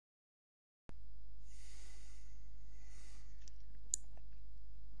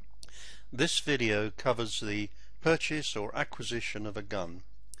This video covers the purchase or acquisition of a gun.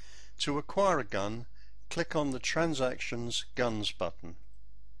 To acquire a gun, click on the Transactions Guns button.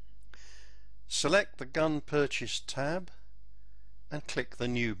 Select the Gun Purchase tab and click the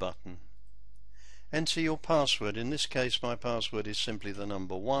New button. Enter your password. In this case my password is simply the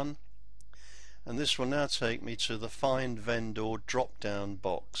number 1, and this will now take me to the Find Vendor drop down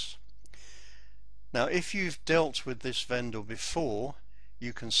box. Now if you've dealt with this vendor before,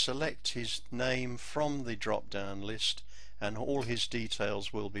 you can select his name from the drop down list and all his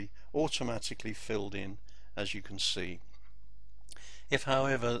details will be automatically filled in, as you can see. If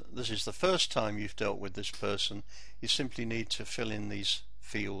however this is the first time you've dealt with this person, you simply need to fill in these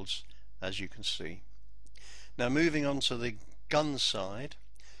fields as you can see. Now moving on to the gun side,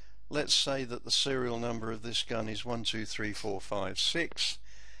 let's say that the serial number of this gun is 123456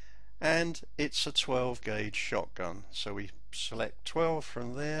 and it's a 12 gauge shotgun. So we select 12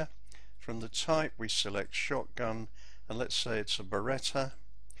 from there. From the type we select shotgun, and let's say it's a Beretta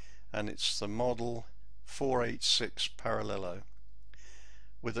and it's the model 486 Parallelo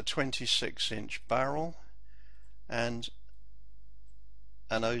with a 26-inch barrel and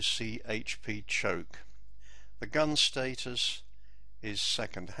an OCHP choke. The gun status is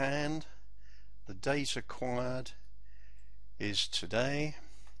second hand. The date acquired is today,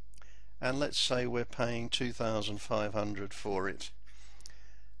 and let's say we're paying $2,500 for it.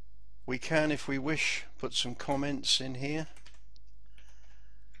 We can, if we wish, put some comments in here,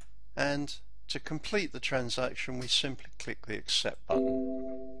 and to complete the transaction we simply click the Accept button.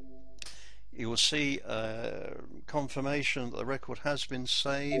 You will see confirmation that the record has been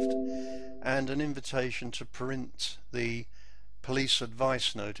saved and an invitation to print the police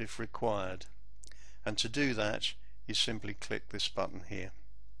advice note if required, and to do that you simply click this button here.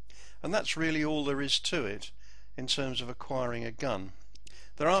 And that's really all there is to it in terms of acquiring a gun.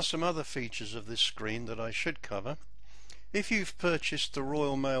 There are some other features of this screen that I should cover. If you've purchased the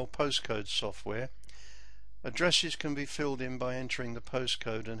Royal Mail postcode software, addresses can be filled in by entering the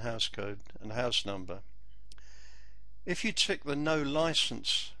postcode and house number. If you tick the No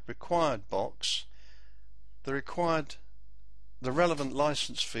License Required box, the relevant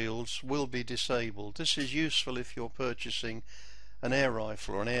license fields will be disabled. This is useful if you're purchasing an air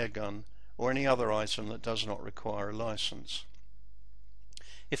rifle or an air gun or any other item that does not require a license.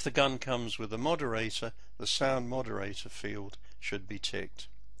 If the gun comes with a moderator, the sound moderator field should be ticked.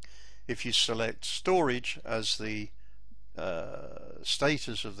 If you select storage as the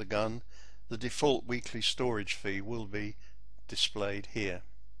status of the gun, the default weekly storage fee will be displayed here.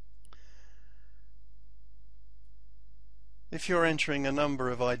 If you're entering a number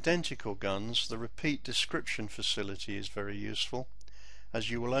of identical guns, the repeat description facility is very useful, as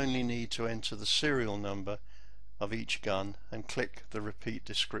you will only need to enter the serial number of each gun and click the repeat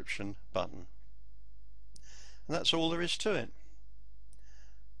description button. And that's all there is to it.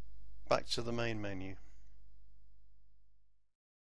 Back to the main menu.